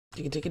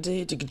Alright,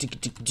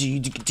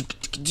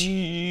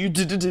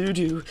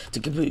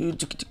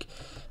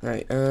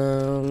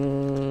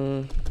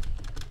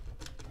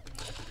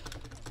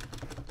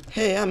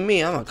 hey, I'm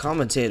a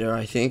commentator,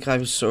 I think.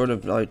 I sort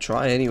of, I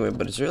try anyway,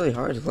 but it's really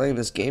hard playing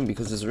this game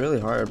because it's really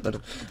hard, but,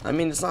 I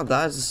mean, it's not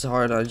that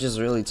hard, I'm just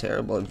really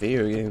terrible at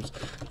video games.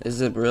 Is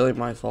it really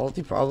my fault?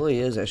 It probably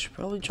is. I should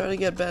probably try to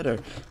get better.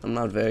 I'm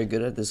not very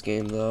good at this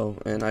game, though,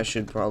 and I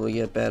should probably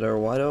get better.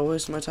 Why do I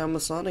waste my time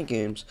with Sonic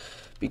games?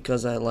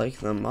 Because I like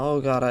them. Oh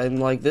god, I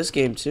like this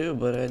game too,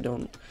 but I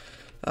don't.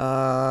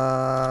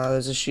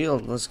 There's a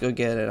shield. Let's go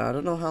get it. I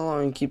don't know how long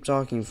I can keep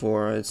talking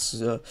for.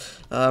 It's,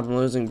 I'm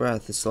losing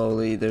breath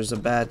slowly. There's a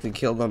bat to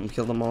kill them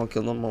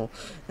all.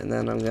 And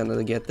then I'm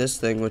gonna get this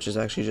thing, which is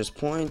actually just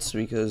points,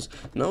 because,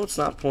 no, it's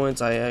not points.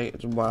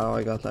 Wow,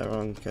 I got that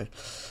wrong. Okay.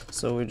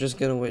 So we're just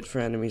gonna wait for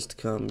enemies to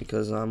come,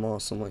 because I'm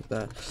awesome like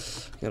that.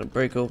 I'm gonna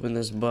break open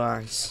this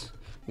box.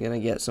 I'm gonna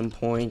get some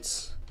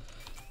points.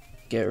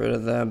 Get rid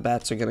of them.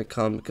 Bats are gonna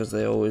come, because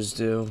they always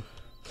do.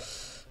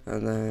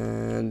 And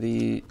then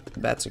the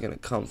bats are gonna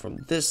come from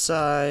this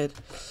side,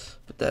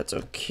 but that's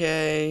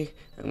okay.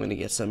 I'm gonna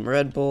get some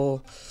Red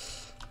Bull,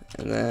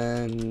 and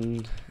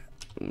then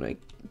I'm gonna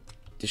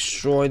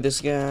destroy this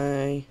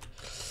guy.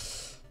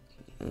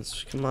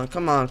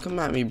 Come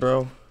at me,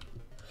 bro.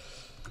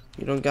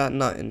 You don't got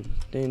nothing.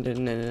 And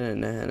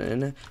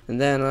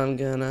then I'm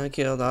gonna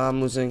kill the.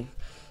 I'm losing.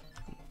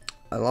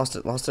 I lost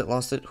it.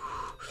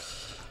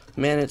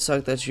 Man, it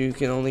sucked that you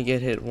can only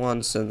get hit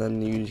once, and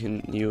then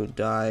you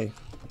die.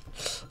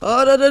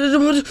 Oh.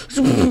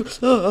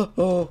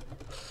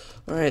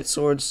 Alright,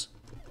 swords.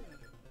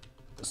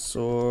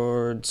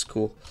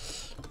 Cool.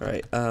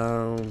 Alright,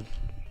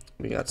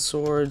 we got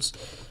swords.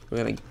 We're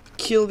gonna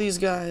kill these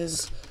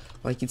guys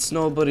like it's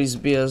nobody's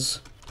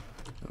biz.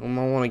 I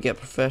want to get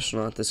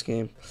professional at this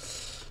game.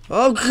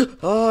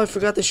 Oh, I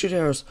forgot to shoot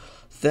arrows.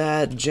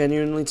 That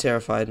genuinely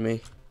terrified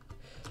me.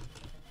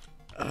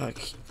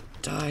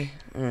 Die.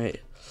 Alright.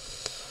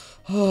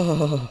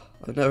 Oh.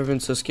 I've never been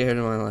so scared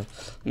in my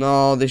life.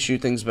 No, they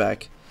shoot things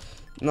back.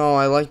 No,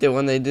 I liked it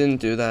when they didn't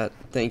do that.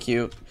 Thank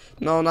you.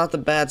 No, not the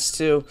bats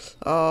too.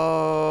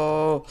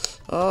 Oh,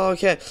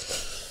 okay.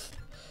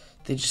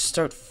 They just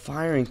start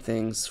firing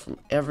things from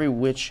every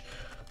which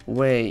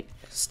way.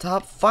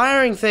 Stop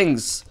firing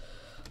things.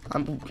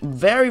 I'm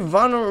very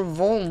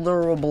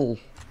vulnerable.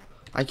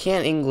 I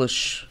can't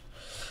English.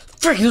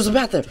 Frick, there's a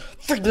bat there.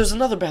 Frick, there's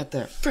another bat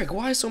there. Frick,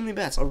 why so many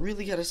bats? I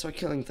really gotta start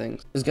killing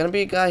things. There's gonna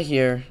be a guy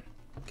here.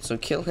 So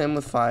kill him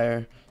with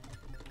fire.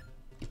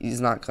 He's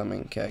not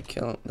coming. Okay,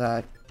 kill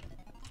that.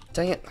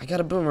 Dang it, I got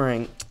a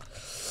boomerang.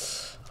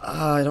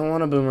 I don't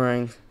want a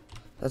boomerang.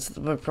 That's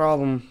my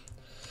problem.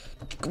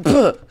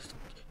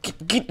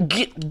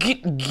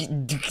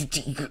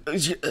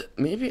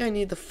 Maybe I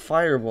need the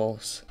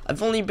fireballs.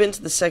 I've only been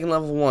to the second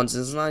level once.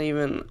 It's not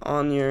even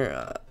on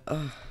your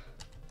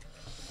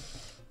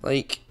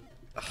like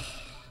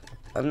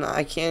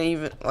I can't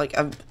even, like,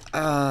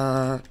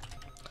 I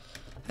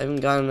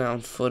haven't gotten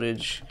out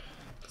footage,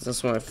 because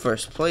that's when I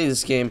first played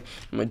this game,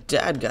 and my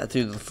dad got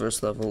through the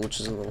first level, which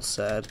is a little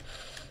sad,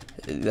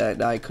 that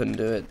I couldn't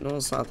do it. No,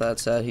 it's not that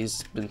sad,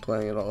 he's been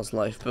playing it all his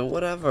life, but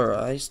whatever,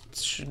 I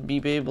should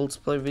be able to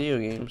play video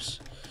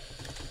games.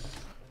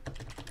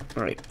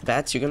 Alright,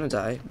 bats, you're gonna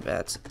die.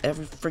 Bats,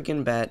 every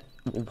freaking bat.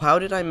 How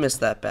did I miss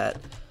that bat?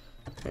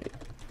 Alright,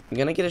 I'm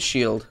gonna get a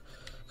shield,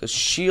 because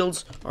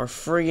shields are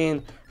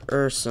friggin'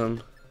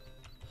 awesome.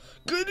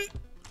 Good.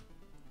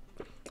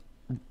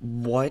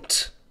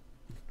 What?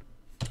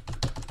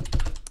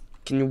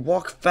 Can you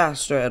walk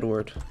faster,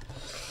 Edward?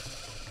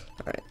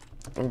 Alright.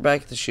 We're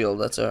back at the shield.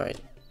 That's alright.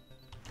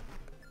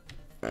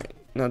 Alright.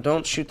 Now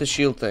don't shoot the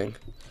shield thing.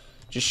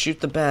 Just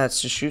shoot the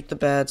bats. Just shoot the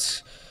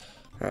bats.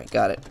 Alright.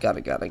 Got it.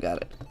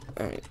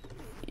 Alright.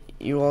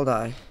 You all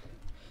die.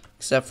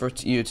 Except for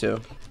you two.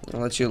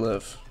 I'll let you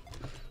live.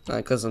 Not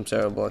because I'm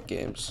terrible at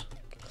games.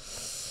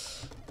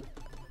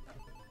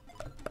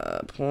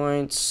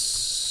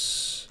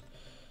 Points.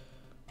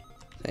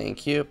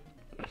 Thank you.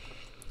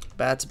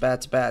 Bats.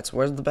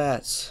 Where's the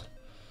bats?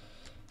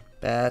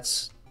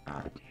 Bats.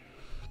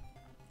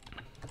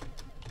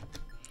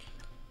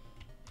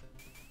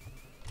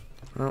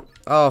 Oh,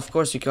 of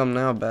course you come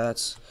now,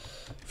 bats.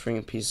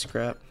 Freaking piece of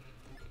crap.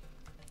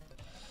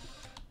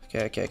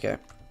 Okay.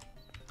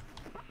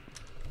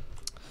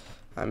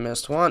 I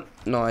missed one.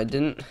 No, I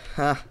didn't.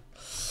 Ha.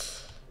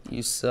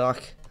 You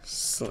suck.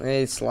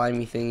 Hey,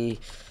 slimy thingy.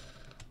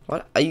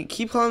 What? You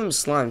keep calling them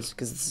slimes,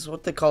 because this is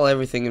what they call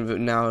everything in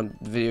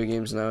video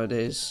games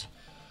nowadays.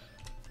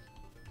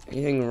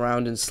 Anything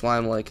round and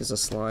slime-like is a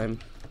slime.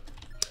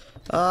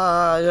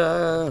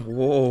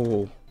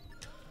 Whoa.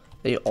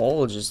 They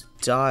all just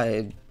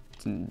died.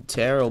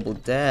 Terrible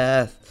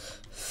death.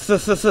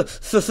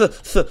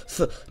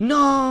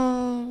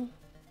 No!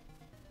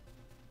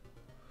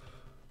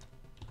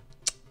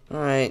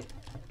 Alright.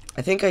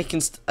 I think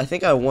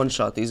I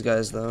one-shot these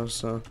guys, though,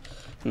 so...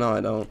 No, I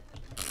don't.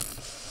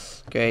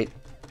 Great.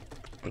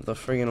 The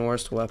friggin'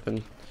 worst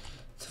weapon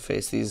to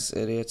face these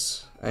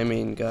idiots. I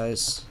mean,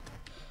 guys.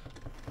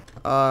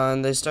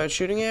 And they start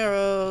shooting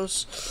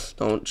arrows.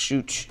 Don't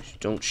shoot.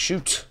 Don't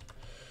shoot.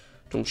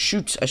 Don't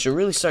shoot. I should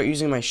really start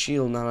using my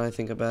shield now that I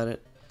think about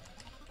it.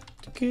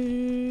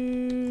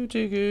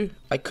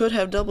 I could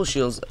have double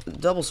shields,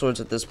 double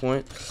swords at this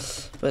point,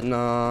 but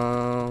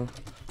no.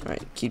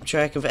 Alright, keep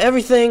track of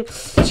everything.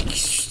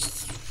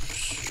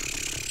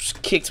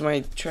 Kicked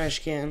my trash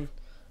can.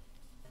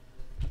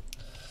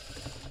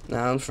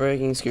 Now I'm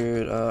freaking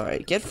screwed.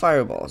 Alright, get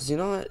fireballs. You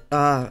know what?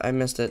 I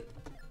missed it.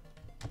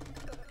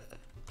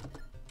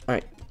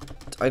 Alright.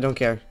 I don't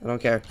care. I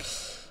don't care.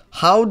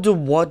 How do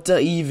what the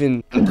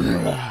even?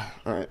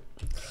 Alright.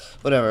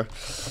 Whatever.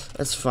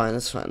 That's fine.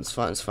 That's fine. It's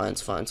fine. It's fine.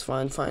 It's fine. It's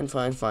fine. Fine.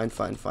 Fine. Fine.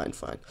 Fine. Fine.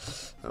 Fine.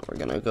 Now we're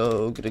gonna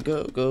go.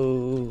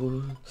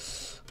 Go.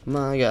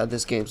 My God,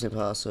 this game's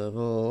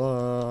impossible.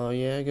 Oh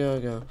yeah,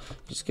 go.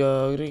 Just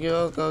go.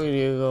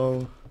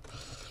 Go.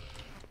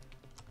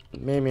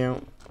 Meow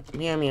meow.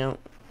 Meow meow.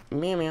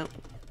 Meow meow.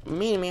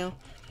 Meow meow.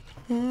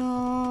 Meow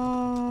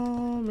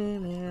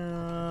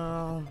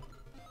meow.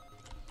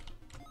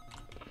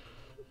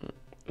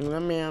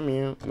 Meow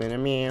meow. Meow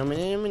meow.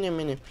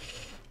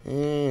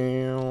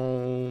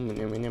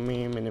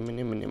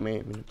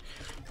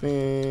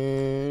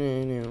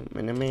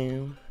 Meow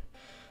meow.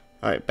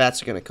 Alright,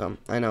 bats are gonna come.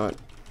 I know it.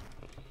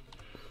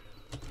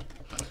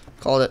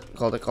 Called it.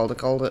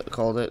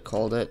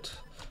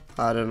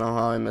 I don't know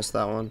how I missed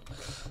that one.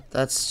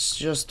 That's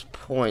just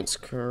points,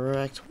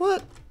 correct?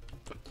 What?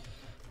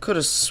 Could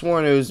have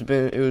sworn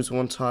it was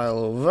one tile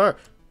over.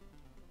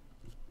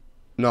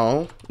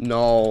 No,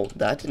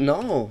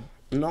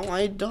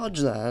 I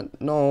dodged that.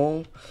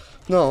 No.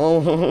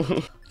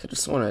 Could have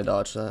sworn I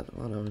dodged that.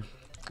 Whatever.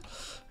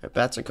 Alright,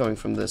 bats are coming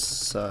from this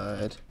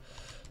side.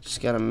 Just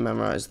gotta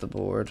memorize the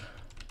board.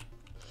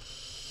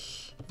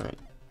 Alright.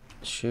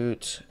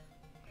 Shoot.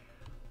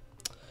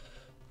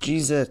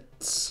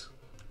 Jesus.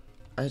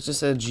 I just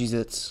said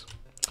Jesus.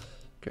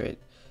 Great.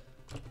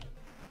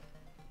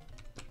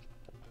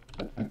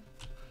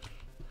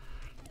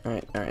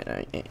 Alright.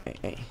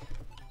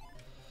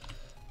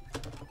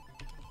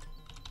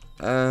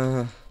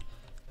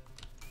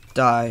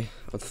 Die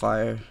with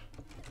fire.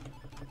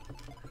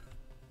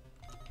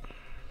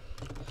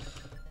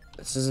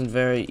 This isn't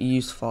very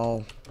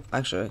useful.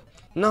 Actually,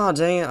 no,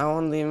 dang it! I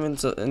want the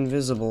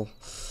invisible.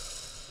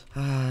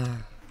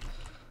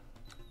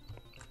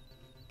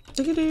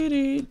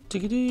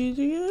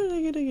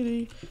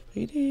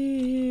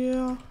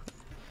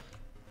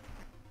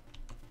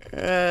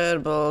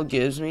 Red Bull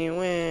gives me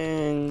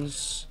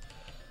wings.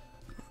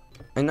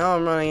 And now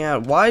I'm running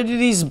out. Why do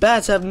these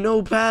bats have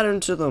no pattern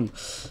to them?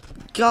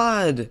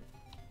 God.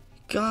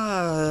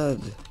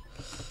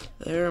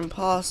 They're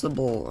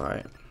impossible.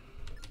 Alright.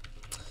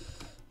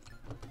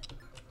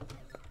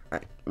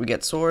 We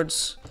get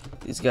swords.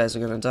 These guys are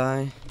gonna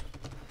die.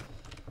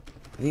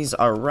 These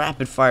are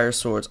rapid fire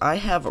swords. I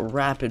have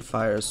rapid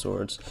fire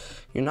swords.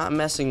 You're not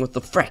messing with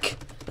the frick.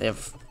 They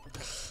have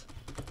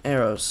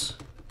arrows.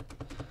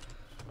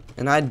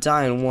 And I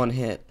die in one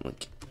hit.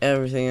 Like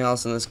everything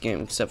else in this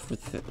game except for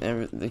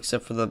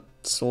the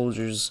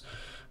soldiers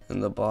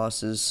and the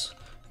bosses.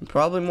 And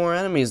probably more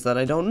enemies that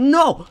I don't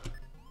know.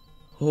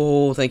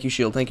 Oh, thank you,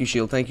 shield.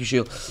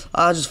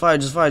 Just fire.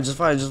 Just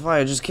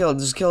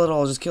kill it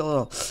all.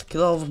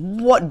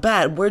 What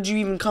bat? Where'd you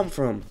even come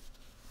from?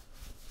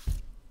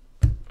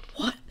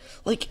 What?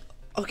 Like,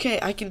 okay,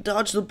 I can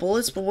dodge the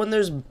bullets, but when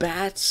there's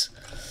bats,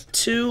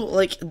 too,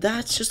 like,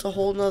 that's just a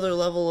whole nother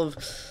level of,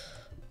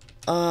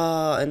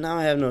 and now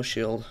I have no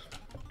shield.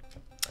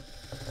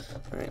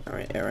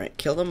 Alright.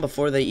 Kill them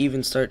before they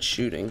even start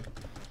shooting.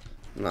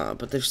 Nah,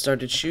 but they've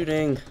started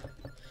shooting.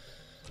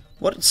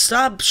 What?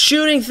 Stop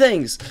shooting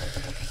things!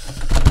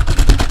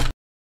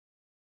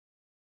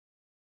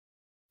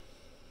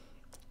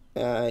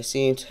 I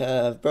seem to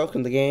have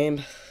broken the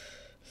game.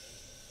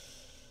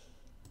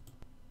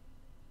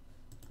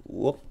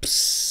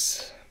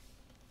 Whoops.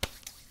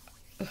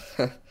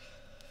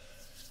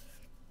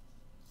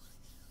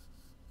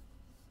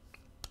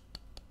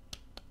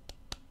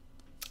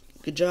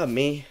 Good job,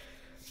 me.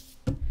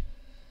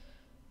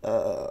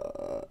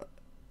 I'm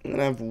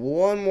gonna have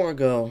one more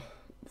go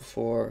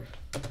before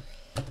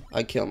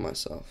I kill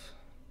myself.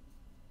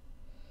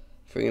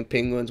 Friggin'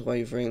 penguins, why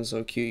you friggin'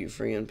 so cute, you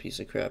friggin' piece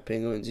of crap.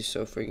 Penguins, you're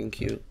so friggin'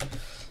 cute.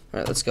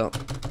 Alright, let's go.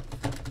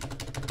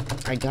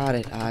 I got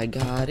it.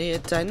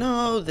 I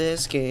know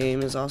this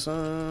game is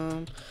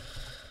awesome.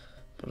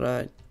 But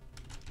I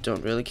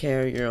don't really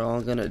care, you're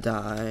all gonna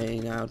die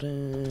now.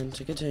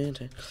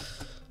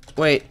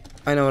 Wait,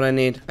 I know what I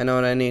need.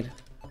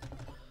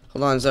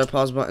 Hold on, is there a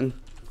pause button?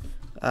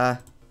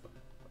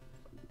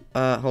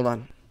 Hold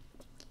on.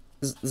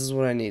 This is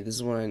what I need.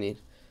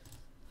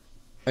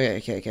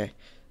 Okay.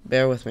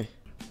 Bear with me.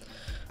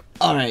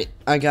 Alright,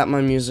 I got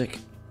my music.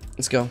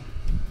 Let's go.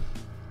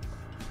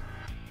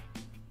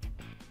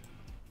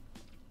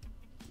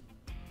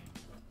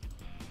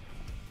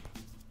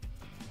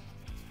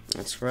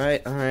 That's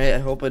right. Alright, I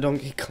hope I don't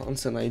get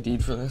constant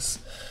ID'd for this.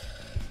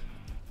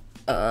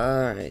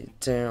 Alright,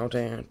 down.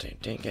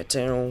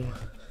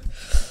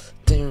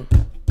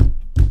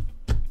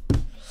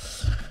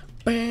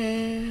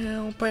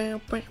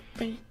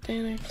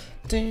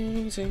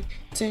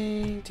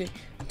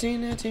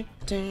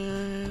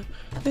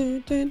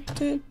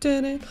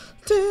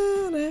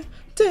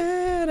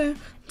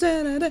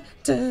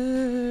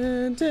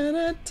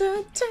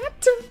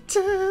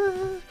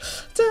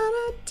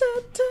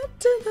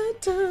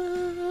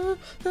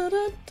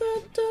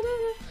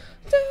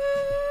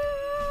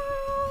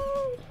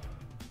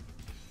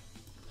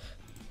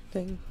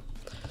 Ding.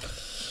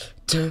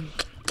 Dun,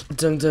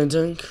 dun, dun,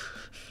 dun.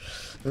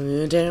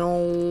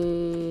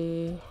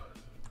 Down.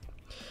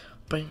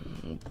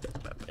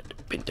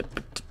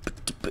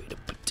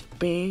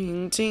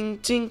 Bing, ting,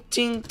 ting,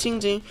 ting, ting,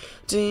 ting,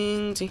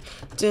 ting, ting,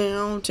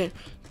 down, down,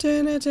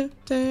 down,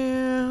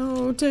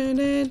 down, ding,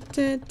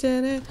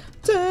 ding.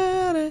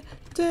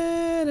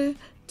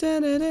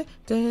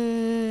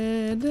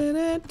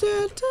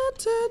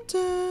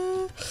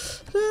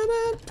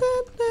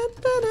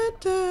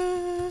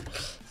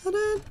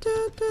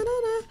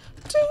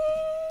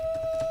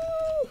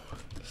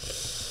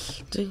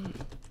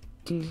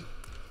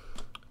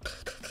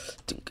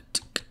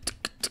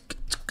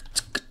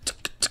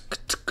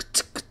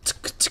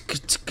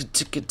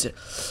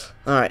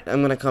 Alright,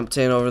 I'm gonna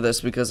commentate over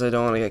this because I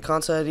don't want to get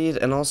content ID,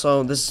 and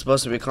also this is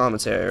supposed to be a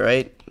commentary,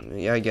 right?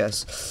 Yeah, I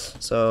guess.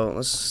 So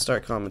let's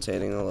start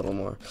commentating a little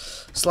more.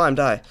 Slime,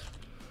 die.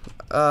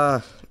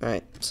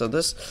 Alright, so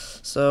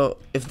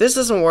if this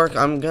doesn't work,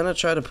 I'm gonna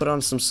try to put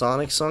on some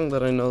Sonic song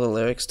that I know the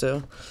lyrics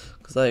to,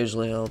 because that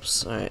usually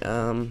helps. Alright,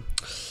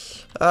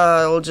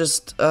 we'll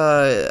just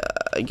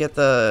get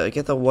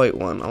the white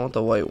one. I want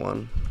the white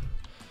one.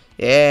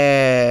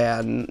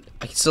 Yeah,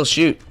 I can still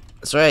shoot.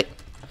 That's right.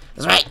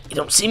 That's right. You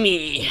don't see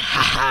me.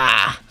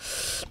 Haha.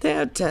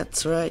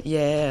 That's right.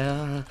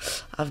 Yeah,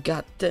 I've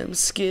got them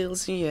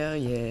skills. Yeah,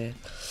 yeah.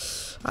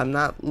 I'm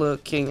not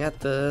looking at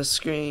the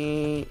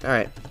screen. All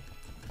right.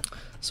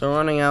 So we're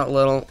running out a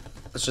little.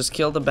 Let's just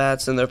kill the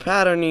bats in their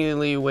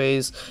patternly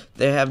ways.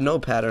 They have no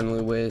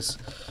patternly ways.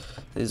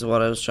 Is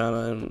what I was trying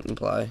to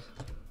imply.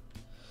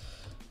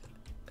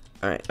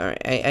 Alright,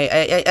 alright.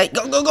 Hey,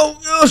 go, go, go!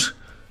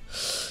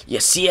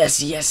 Yes,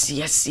 yes, yes,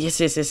 yes, yes,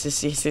 yes, yes,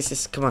 yes, yes, yes,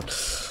 yes. Come on.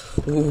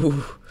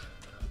 Ooh.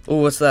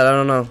 Ooh, what's that? I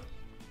don't know.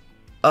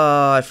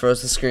 I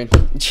froze the screen.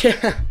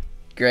 Yeah.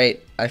 Great.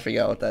 I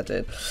forgot what that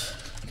did.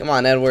 Come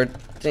on, Edward.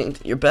 Ding,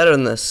 you're better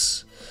than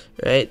this.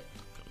 Right?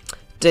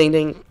 Ding,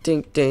 ding,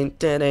 ding, ding,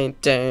 ding,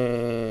 ding,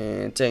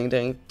 ding, ding,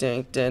 ding,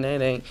 ding, ding,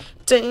 ding,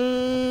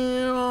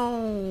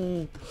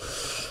 ding.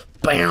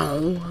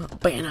 Bow,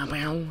 bow,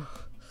 bow.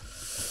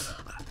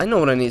 I know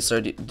what I need to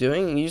start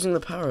doing. Using the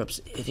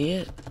power-ups,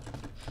 idiot.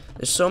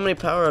 There's so many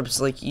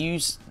power-ups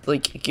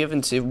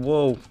given to.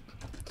 Whoa.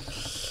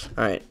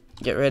 All right,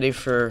 get ready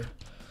for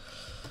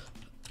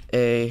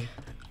a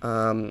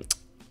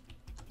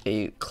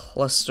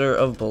cluster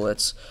of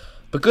bullets.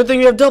 But good thing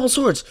you have double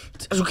swords.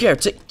 I don't care.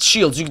 Take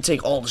shields. You can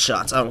take all the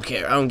shots. I don't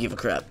care. I don't give a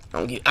crap.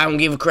 I don't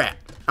give a crap.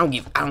 I don't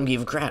give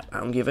a crap. I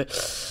don't give a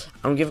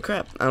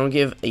crap. I don't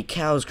give a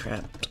cow's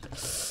crap.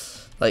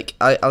 Like,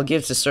 I'll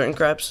give to certain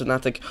craps, so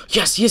not like,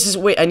 yes, yes, yes,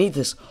 wait, I need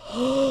this.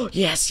 Oh,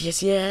 yes,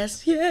 yes,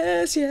 yes,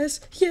 yes,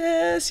 yes,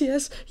 yes,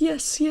 yes,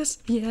 yes, yes,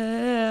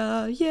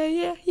 yeah, yeah,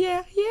 yeah,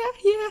 yeah, yeah,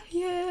 yeah,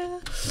 yeah.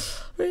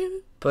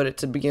 Put it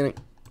to the beginning.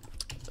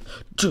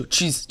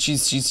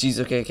 Cheese,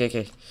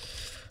 okay.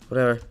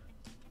 Whatever.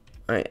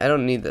 Alright, I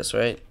don't need this,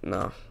 right?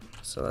 No.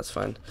 So that's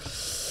fine.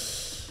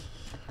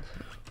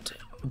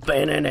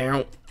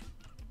 Down.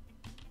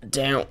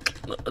 Down.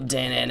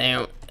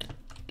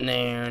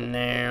 Now.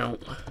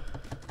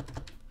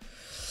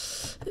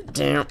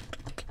 Down.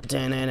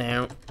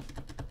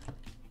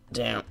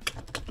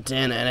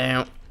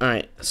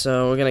 Alright,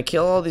 so we're gonna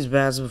kill all these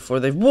bats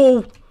before they.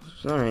 Whoa!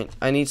 Alright,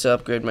 I need to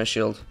upgrade my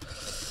shield.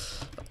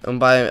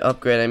 And by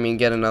upgrade, I mean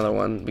get another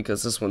one,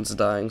 because this one's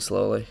dying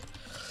slowly.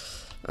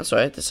 That's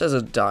right, this has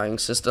a dying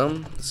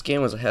system. This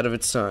game was ahead of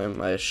its time.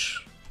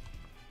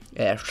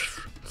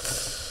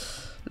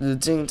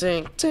 Ding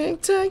ding ding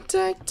ding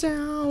ding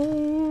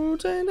down.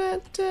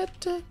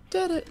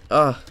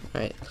 Oh,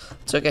 right.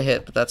 Took a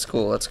hit, but that's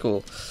cool. That's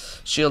cool.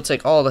 Shield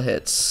take all the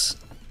hits.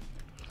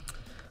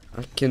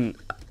 I can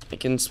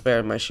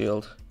spare my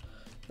shield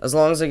as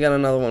long as I get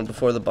another one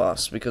before the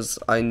boss, because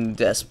I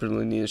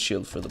desperately need a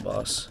shield for the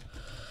boss.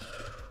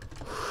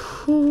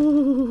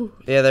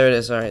 Yeah, there it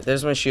is. All right,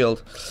 there's my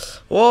shield.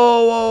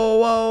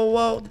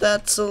 Whoa!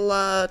 That's a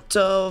lot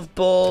of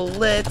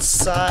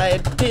bullets. I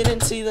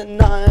didn't see the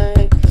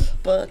knife,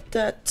 but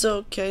that's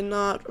okay.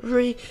 Not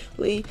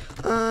really.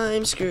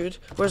 I'm screwed.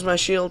 Where's my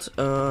shield?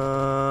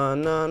 No.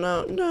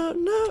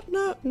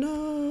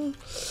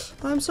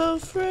 I'm so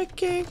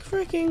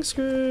freaking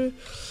screwed.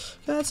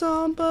 Got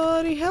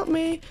somebody help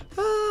me.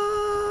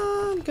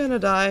 I'm gonna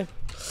die.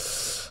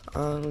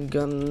 I'm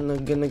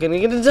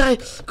gonna die.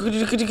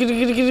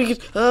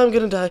 I'm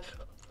gonna die.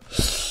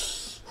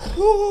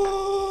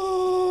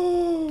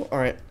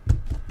 Alright.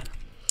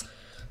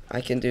 I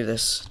can do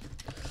this.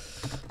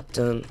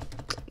 Dun.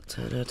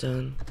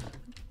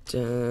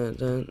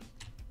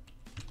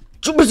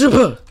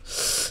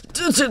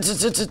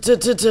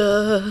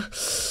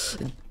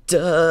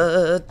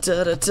 Da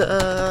da da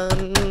da.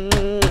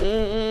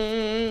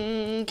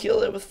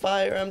 Kill it with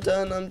fire. I'm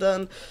done. I'm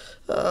done.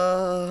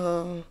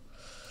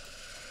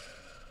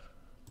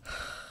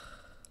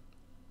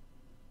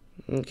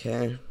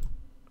 Okay.